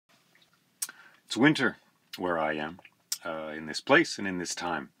It's winter where I am, in this place and in this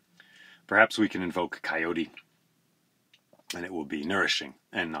time. Perhaps we can invoke Coyote, and it will be nourishing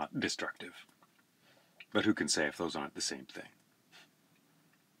and not destructive. But who can say if those aren't the same thing?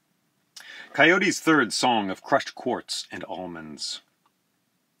 Coyote's third song of crushed quartz and almonds.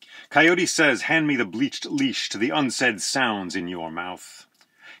 Coyote says, hand me the bleached leash to the unsaid sounds in your mouth.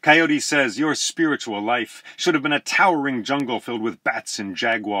 Coyote says, your spiritual life should have been a towering jungle filled with bats and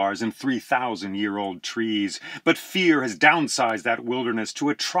jaguars and 3,000-year-old trees, but fear has downsized that wilderness to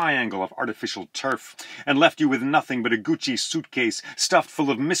a triangle of artificial turf and left you with nothing but a Gucci suitcase stuffed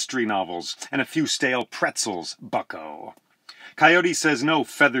full of mystery novels and a few stale pretzels, bucko. Coyote says no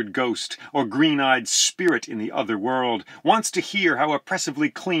feathered ghost or green-eyed spirit in the other world wants to hear how oppressively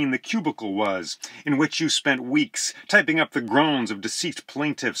clean the cubicle was, in which you spent weeks typing up the groans of deceased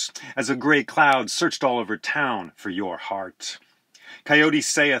plaintiffs as a gray cloud searched all over town for your heart. Coyote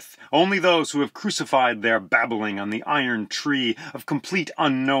sayeth, only those who have crucified their babbling on the iron tree of complete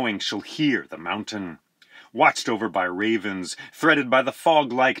unknowing shall hear the mountain. Watched over by ravens, threaded by the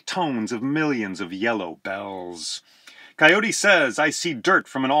fog-like tones of millions of yellow bells. Coyote says, I see dirt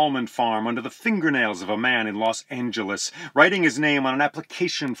from an almond farm under the fingernails of a man in Los Angeles, writing his name on an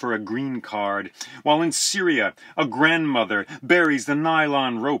application for a green card, while in Syria, a grandmother buries the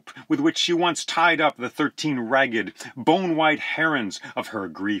nylon rope with which she once tied up the 13 ragged, bone-white herons of her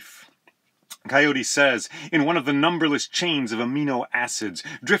grief. Coyote says, in one of the numberless chains of amino acids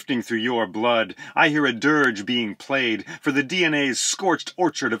drifting through your blood, I hear a dirge being played for the DNA's scorched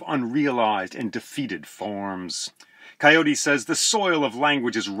orchard of unrealized and defeated forms. Coyote says the soil of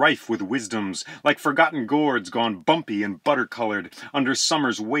language is rife with wisdoms, like forgotten gourds gone bumpy and butter-colored under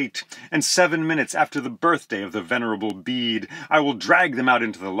summer's weight, and 7 minutes after the birthday of the venerable bead, I will drag them out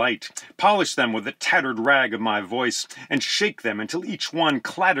into the light, polish them with the tattered rag of my voice, and shake them until each one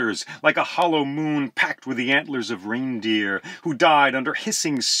clatters like a hollow moon packed with the antlers of reindeer, who died under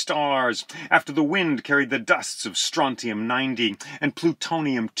hissing stars after the wind carried the dusts of strontium-90 and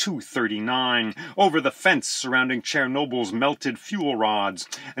plutonium-239 over the fence surrounding Chernobyl's melted fuel rods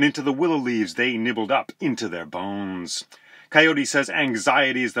and into the willow leaves they nibbled up into their bones. Coyote says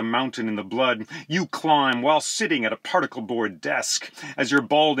anxiety is the mountain in the blood you climb while sitting at a particle board desk as your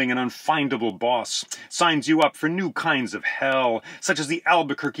balding and unfindable boss signs you up for new kinds of hell, such as the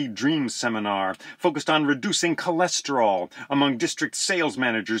Albuquerque Dream Seminar, focused on reducing cholesterol among district sales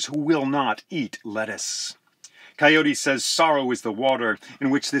managers who will not eat lettuce. Coyote says sorrow is the water in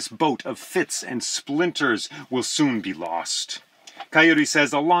which this boat of fits and splinters will soon be lost. Coyote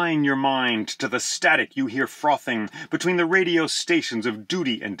says align your mind to the static you hear frothing between the radio stations of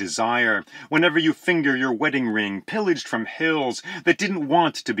duty and desire whenever you finger your wedding ring pillaged from hills that didn't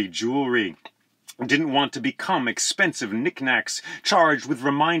want to be jewelry, didn't want to become expensive knickknacks charged with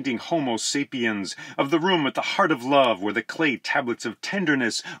reminding Homo sapiens of the room at the heart of love where the clay tablets of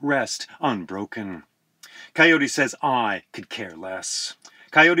tenderness rest unbroken. Coyote says I could care less.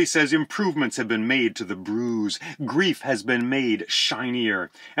 Coyote says improvements have been made to the bruise, grief has been made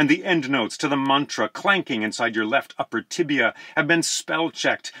shinier, and the endnotes to the mantra clanking inside your left upper tibia have been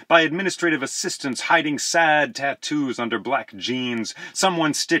spell-checked by administrative assistants hiding sad tattoos under black jeans,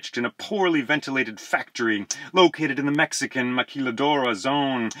 someone stitched in a poorly ventilated factory located in the Mexican Maquiladora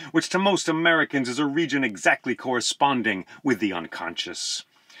zone, which to most Americans is a region exactly corresponding with the unconscious.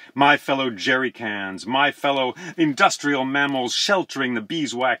 My fellow jerrycans, my fellow industrial mammals sheltering the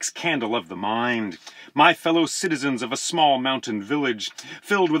beeswax candle of the mind, my fellow citizens of a small mountain village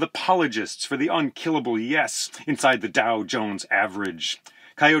filled with apologists for the unkillable yes inside the Dow Jones average.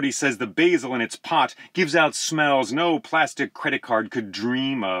 Coyote says the basil in its pot gives out smells no plastic credit card could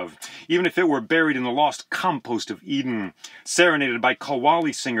dream of, even if it were buried in the lost compost of Eden, serenaded by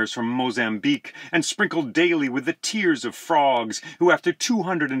Kawali singers from Mozambique, and sprinkled daily with the tears of frogs who after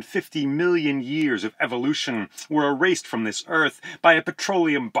 250 million years of evolution were erased from this earth by a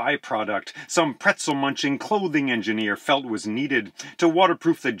petroleum byproduct some pretzel-munching clothing engineer felt was needed to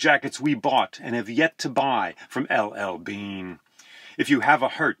waterproof the jackets we bought and have yet to buy from LL Bean. If you have a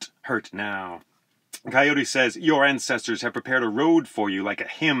hurt, hurt now. Coyote says, your ancestors have prepared a road for you like a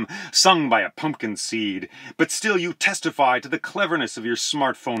hymn sung by a pumpkin seed, but still you testify to the cleverness of your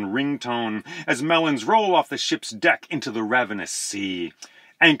smartphone ringtone as melons roll off the ship's deck into the ravenous sea.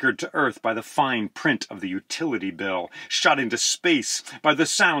 Anchored to earth by the fine print of the utility bill, shot into space by the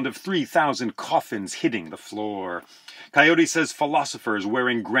sound of 3,000 coffins hitting the floor. Coyote says philosophers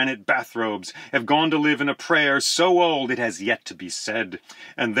wearing granite bathrobes have gone to live in a prayer so old it has yet to be said,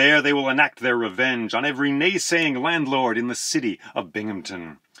 and there they will enact their revenge on every naysaying landlord in the city of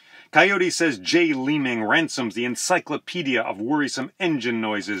Binghamton. Coyote says Jay Leeming ransoms the encyclopedia of worrisome engine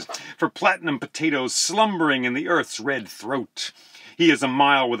noises for platinum potatoes slumbering in the earth's red throat. He is a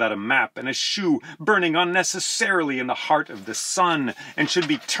mile without a map and a shoe burning unnecessarily in the heart of the sun and should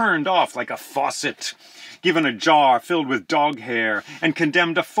be turned off like a faucet. Given a jar filled with dog hair and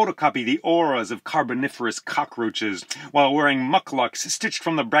condemned to photocopy the auras of carboniferous cockroaches while wearing mucklucks stitched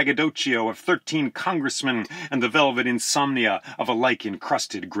from the braggadocio of 13 congressmen and the velvet insomnia of a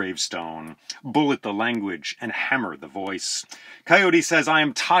like-encrusted gravestone. Bullet the language and hammer the voice. Coyote says, I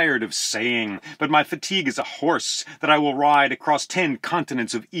am tired of saying, but my fatigue is a horse that I will ride across 10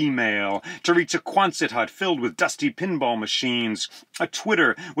 continents of email to reach a Quonset hut filled with dusty pinball machines, a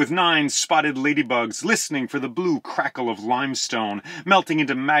Twitter with 9 spotted ladybugs listening for the blue crackle of limestone melting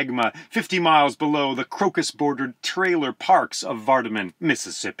into magma 50 miles below the crocus-bordered trailer parks of Vardaman,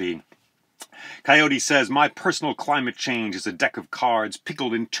 Mississippi. Coyote says, my personal climate change is a deck of cards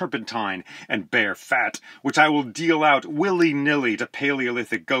pickled in turpentine and bear fat, which I will deal out willy-nilly to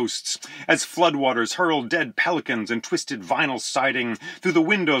Paleolithic ghosts, as floodwaters hurl dead pelicans and twisted vinyl siding through the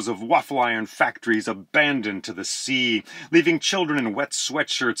windows of waffle iron factories abandoned to the sea, leaving children in wet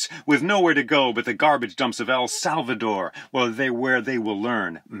sweatshirts with nowhere to go but the garbage dumps of El Salvador, where they will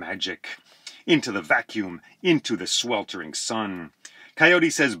learn magic. Into the vacuum, into the sweltering sun. Coyote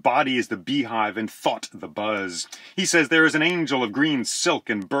says body is the beehive and thought the buzz. He says there is an angel of green silk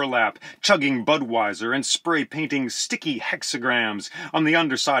and burlap, chugging Budweiser and spray painting sticky hexagrams on the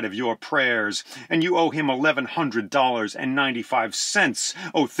underside of your prayers, and you owe him $1,100.95,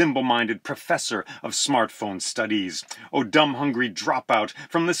 oh thimble-minded professor of smartphone studies, oh dumb-hungry dropout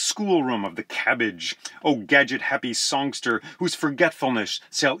from the schoolroom of the cabbage, oh gadget-happy songster whose forgetfulness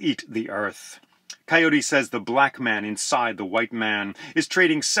shall eat the earth. Coyote says the black man inside the white man is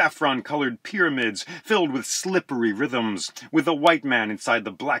trading saffron-colored pyramids filled with slippery rhythms with the white man inside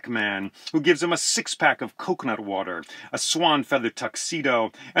the black man, who gives him a 6-pack of coconut water, a swan feather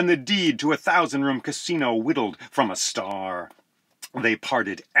tuxedo, and the deed to a 1,000-room casino whittled from a star. They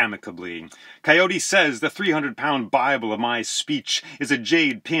parted amicably. Coyote says the 300-pound Bible of my speech is a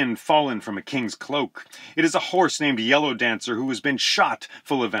jade pin fallen from a king's cloak. It is a horse named Yellow Dancer who has been shot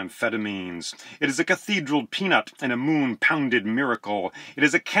full of amphetamines. It is a cathedral peanut and a moon-pounded miracle. It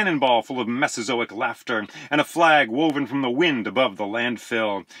is a cannonball full of Mesozoic laughter and a flag woven from the wind above the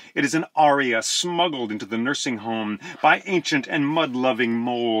landfill. It is an aria smuggled into the nursing home by ancient and mud-loving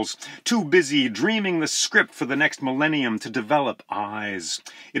moles, too busy dreaming the script for the next millennium to develop eyes.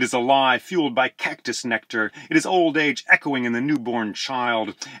 It is a lie fueled by cactus nectar. It is old age echoing in the newborn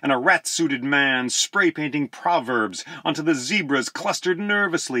child, and a rat-suited man spray-painting proverbs onto the zebras clustered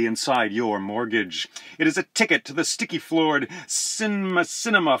nervously inside your mortgage. It is a ticket to the sticky-floored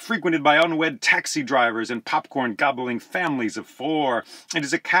cinema frequented by unwed taxi drivers and popcorn-gobbling families of 4. It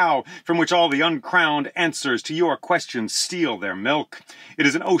is a cow from which all the uncrowned answers to your questions steal their milk. It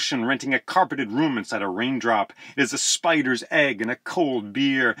is an ocean renting a carpeted room inside a raindrop. It is a spider's egg and a cold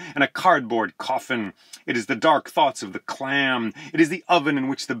beer and a cardboard coffin. It is the dark thoughts of the clam. It is the oven in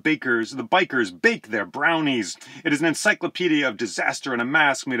which the bikers bake their brownies. It is an encyclopedia of disaster and a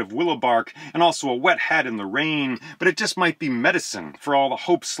mask made of willow bark and also a wet hat in the rain, but it just might be medicine for all the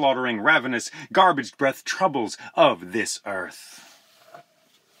hope-slaughtering, ravenous, garbage-breath troubles of this earth.